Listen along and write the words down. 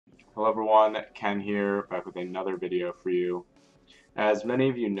Hello everyone, Ken here, back with another video for you. As many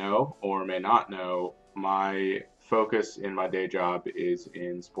of you know, or may not know, my focus in my day job is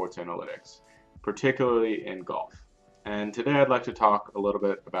in sports analytics, particularly in golf. And today I'd like to talk a little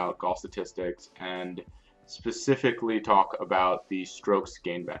bit about golf statistics and specifically talk about the strokes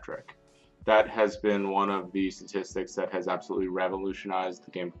gained metric. That has been one of the statistics that has absolutely revolutionized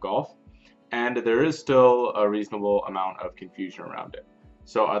the game of golf, and there is still a reasonable amount of confusion around it.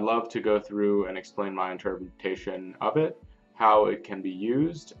 So I'd love to go through and explain my interpretation of it, how it can be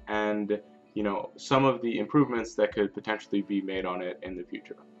used, and some of the improvements that could potentially be made on it in the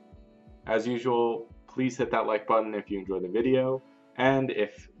future. As usual, please hit that like button if you enjoy the video, and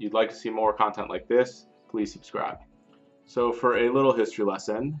if you'd like to see more content like this, please subscribe. So for a little history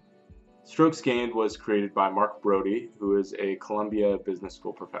lesson, strokes gained was created by Mark Broadie, who is a Columbia Business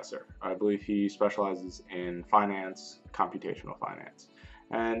School professor. I believe he specializes in finance, computational finance.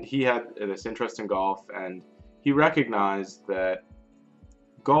 And he had this interest in golf, and he recognized that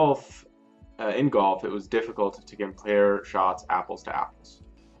in golf, it was difficult to compare shots apples to apples.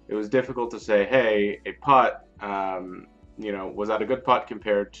 It was difficult to say, hey, a putt, was that a good putt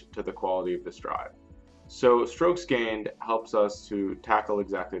compared to the quality of this drive? So strokes gained helps us to tackle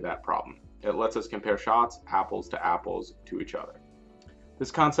exactly that problem. It lets us compare shots apples to each other. This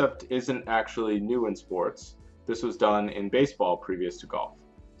concept isn't actually new in sports. This was done in baseball previous to golf.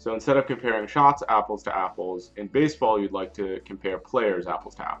 So instead of comparing shots apples to apples, in baseball you'd like to compare players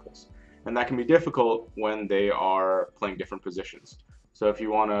apples to apples. And that can be difficult when they are playing different positions. So if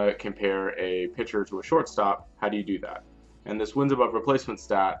you want to compare a pitcher to a shortstop, how do you do that? And this wins above replacement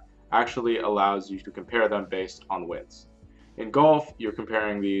stat actually allows you to compare them based on wins. In golf, you're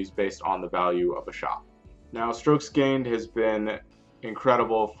comparing these based on the value of a shot. Now, strokes gained has been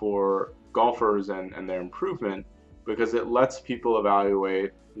incredible for golfers and their improvement because it lets people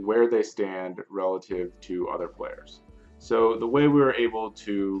evaluate where they stand relative to other players. So the way we were able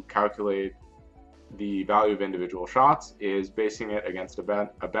to calculate the value of individual shots is basing it against a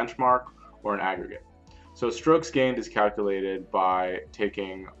benchmark or an aggregate. So strokes gained is calculated by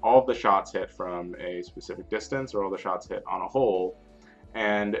taking all of the shots hit from a specific distance or all the shots hit on a hole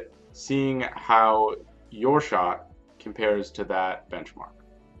and seeing how your shot compares to that benchmark.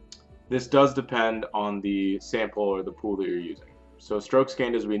 This does depend on the sample or the pool that you're using. So strokes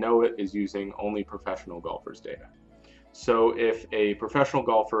gained as we know it is using only professional golfers' data. So if a professional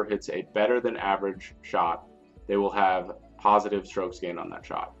golfer hits a better than average shot, they will have positive strokes gained on that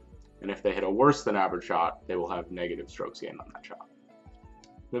shot. And if they hit a worse than average shot, they will have negative strokes gained on that shot.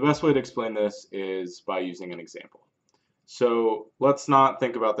 The best way to explain this is by using an example. So let's not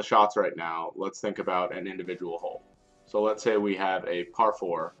think about the shots right now. Let's think about an individual hole. So let's say we have a par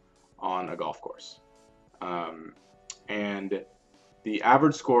 4 on a golf course. And the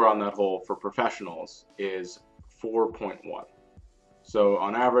average score on that hole for professionals is 4.1. So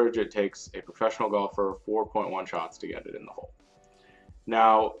on average, it takes a professional golfer 4.1 shots to get it in the hole.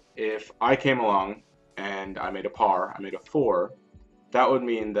 Now, if I came along and I made a par, I made a 4, that would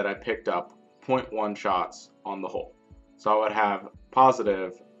mean that I picked up 0.1 shots on the hole. So I would have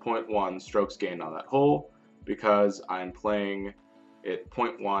positive 0.1 strokes gained on that hole because I'm playing it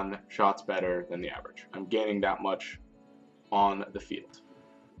 0.1 shots better than the average. I'm gaining that much on the field.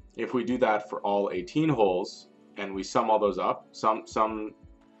 If we do that for all 18 holes and we sum all those up, some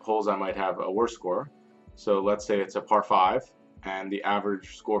holes I might have a worse score. So let's say it's a par 5 and the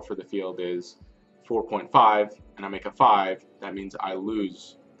average score for the field is 4.5 and I make a 5, that means I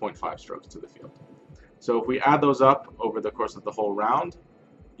lose 0.5 strokes to the field. So if we add those up over the course of the whole round,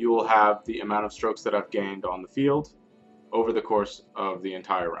 you will have the amount of strokes that I've gained on the field over the course of the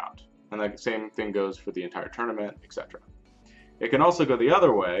entire round. And the same thing goes for the entire tournament, etc. It can also go the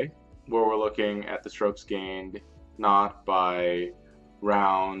other way, where we're looking at the strokes gained not by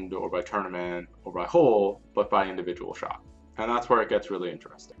round or by tournament or by hole, but by individual shot. And that's where it gets really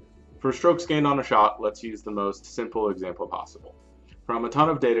interesting. For strokes gained on a shot, let's use the most simple example possible. From a ton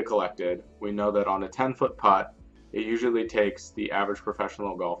of data collected, we know that on a 10-foot putt, it usually takes the average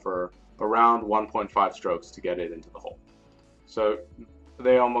professional golfer around 1.5 strokes to get it into the hole. So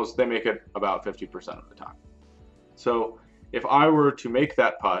they make it about 50% of the time. So if I were to make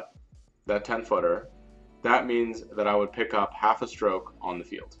that putt, that 10-footer, that means that I would pick up half a stroke on the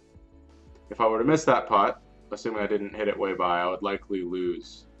field. If I were to miss that putt, assuming I didn't hit it way by, I would likely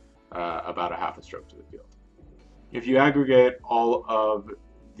lose about a half a stroke to the field. If you aggregate all of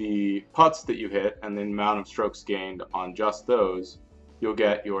the putts that you hit and the amount of strokes gained on just those, you'll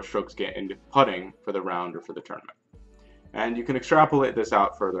get your strokes gained putting for the round or for the tournament. And you can extrapolate this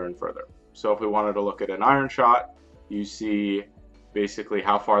out further and further. So if we wanted to look at an iron shot, you see basically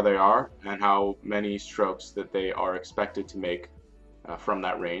how far they are and how many strokes that they are expected to make from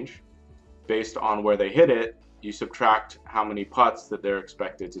that range. Based on where they hit it, you subtract how many putts that they're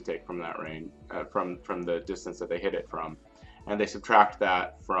expected to take from that range, from the distance that they hit it from, and they subtract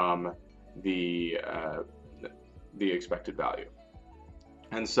that from the expected value.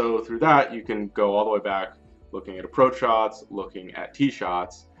 And so through that, you can go all the way back, looking at approach shots, looking at tee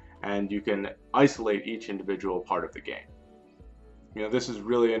shots, and you can isolate each individual part of the game. You know, this is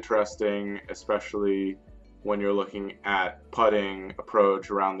really interesting, especially when you're looking at putting, approach,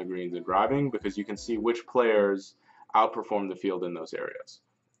 around the greens, and driving, because you can see which players outperform the field in those areas.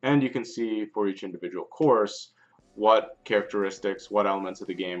 And you can see for each individual course what characteristics, what elements of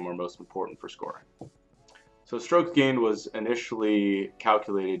the game are most important for scoring. So strokes gained was initially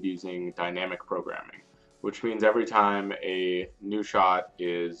calculated using dynamic programming, which means every time a new shot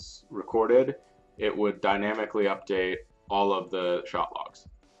is recorded, it would dynamically update all of the shot logs.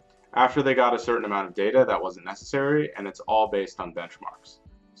 After they got a certain amount of data, that wasn't necessary, and it's all based on benchmarks.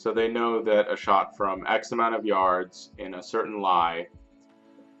 So they know that a shot from X amount of yards in a certain lie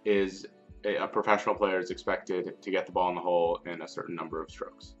is a professional player is expected to get the ball in the hole in a certain number of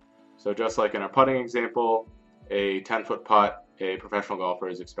strokes. So just like in our putting example, a 10-foot putt, a professional golfer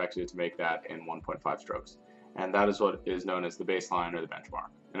is expected to make that in 1.5 strokes. And that is what is known as the baseline or the benchmark.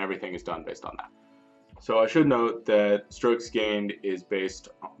 And everything is done based on that. So I should note that strokes gained is based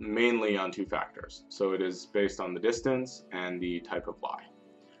mainly on two factors. So it is based on the distance and the type of lie.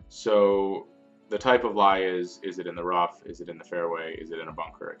 So the type of lie is it in the rough, is it in the fairway, is it in a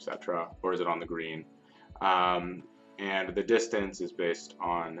bunker, etc., or is it on the green? And the distance is based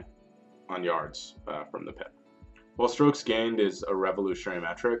on yards from the pit. While strokes gained is a revolutionary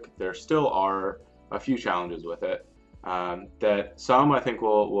metric, there still are a few challenges with it. That some I think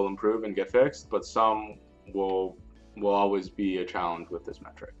will improve and get fixed, but some will always be a challenge with this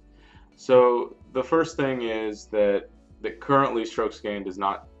metric. So the first thing is that currently strokes gained does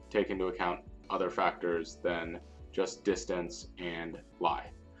not take into account other factors than just distance and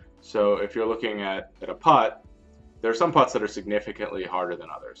lie. So if you're looking at a putt, there are some putts that are significantly harder than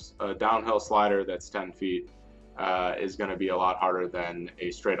others. A downhill slider that's 10 feet is going to be a lot harder than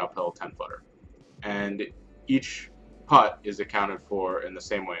a straight uphill 10-footer. And each putt is accounted for in the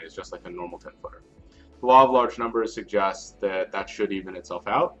same way as just like a normal 10-footer. The law of large numbers suggests that should even itself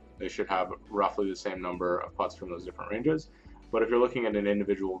out. They should have roughly the same number of putts from those different ranges. But if you're looking at an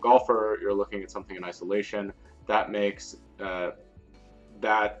individual golfer, you're looking at something in isolation, that makes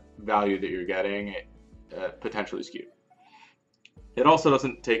that value that you're getting potentially skewed. It also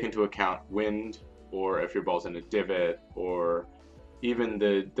doesn't take into account wind, or if your ball's in a divot, or even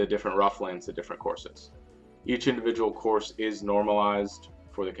the different rough lanes at different courses. Each individual course is normalized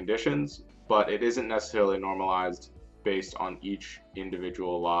for the conditions, but it isn't necessarily normalized based on each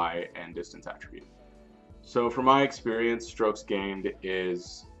individual lie and distance attribute. So from my experience, strokes gained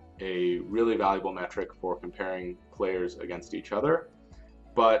is a really valuable metric for comparing players against each other,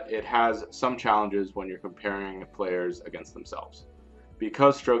 but it has some challenges when you're comparing players against themselves.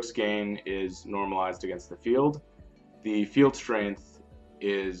 Because strokes gained is normalized against the field strength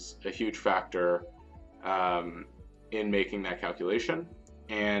is a huge factor in making that calculation.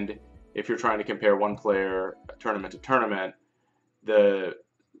 And if you're trying to compare one player tournament to tournament, the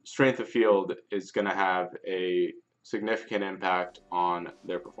strength of field is going to have a significant impact on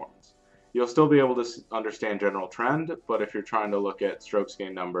their performance. You'll still be able to understand general trend, but if you're trying to look at strokes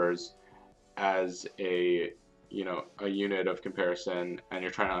gained numbers as a unit of comparison, and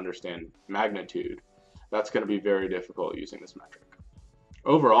you're trying to understand magnitude, that's going to be very difficult using this metric.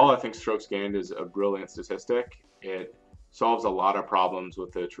 Overall, I think strokes gained is a brilliant statistic. It solves a lot of problems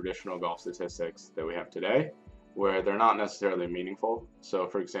with the traditional golf statistics that we have today, where they're not necessarily meaningful. So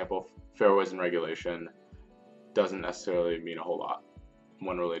for example, fairways in regulation doesn't necessarily mean a whole lot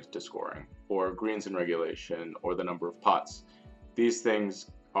when related to scoring, or greens in regulation, or the number of putts. These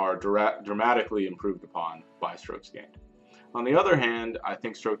things are dramatically improved upon by strokes gained. On the other hand, I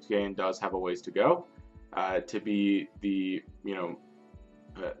think strokes gained does have a ways to go to be the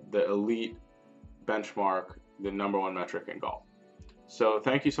elite benchmark, the #1 metric in golf. So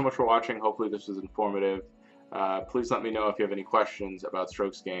thank you so much for watching. Hopefully this was informative. Please let me know if you have any questions about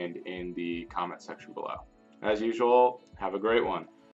strokes gained in the comment section below. As usual, have a great one.